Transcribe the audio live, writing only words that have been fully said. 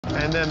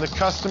And then the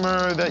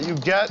customer that you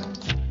get,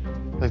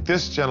 like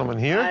this gentleman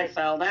here. I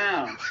fell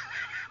down.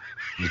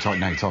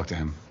 Now you talk to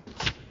him.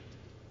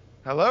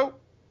 Hello?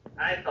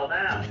 I fell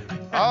down.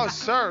 Oh,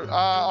 sir,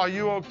 are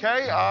you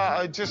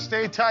okay? Just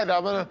stay tight.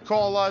 I'm gonna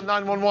call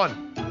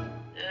 911.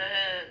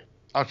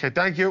 Okay,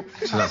 thank you.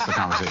 So that's the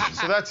conversation.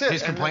 So that's it.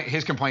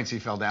 His complaint's he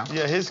fell down?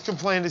 Yeah, his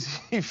complaint is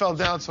he fell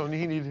down, so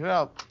he needed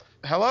help.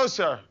 Hello,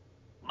 sir.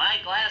 My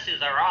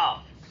glasses are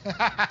off.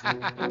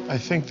 I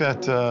think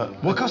that,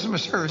 What customer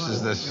service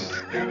is this?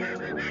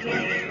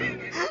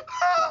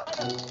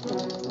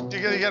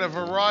 You're gonna get a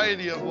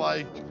variety of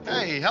like,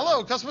 hey,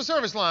 hello, customer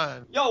service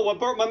line. Yo, I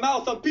burnt my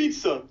mouth on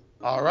pizza.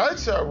 All right,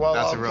 sir. Well,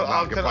 That's a real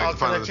I'll valid complaint.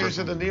 connect you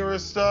to the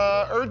nearest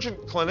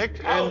urgent clinic,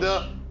 and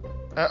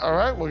all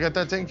right, we'll get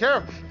that taken care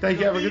of. Thank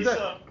you. Have a good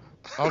day.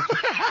 Okay.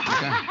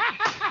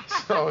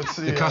 So it's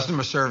The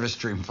customer service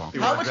dream phone.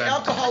 How much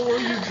alcohol were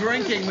you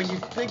drinking when you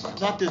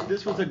thought that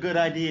this was a good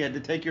idea to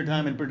take your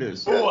time and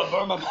produce? Oh, I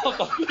burned my mouth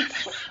on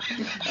pizza.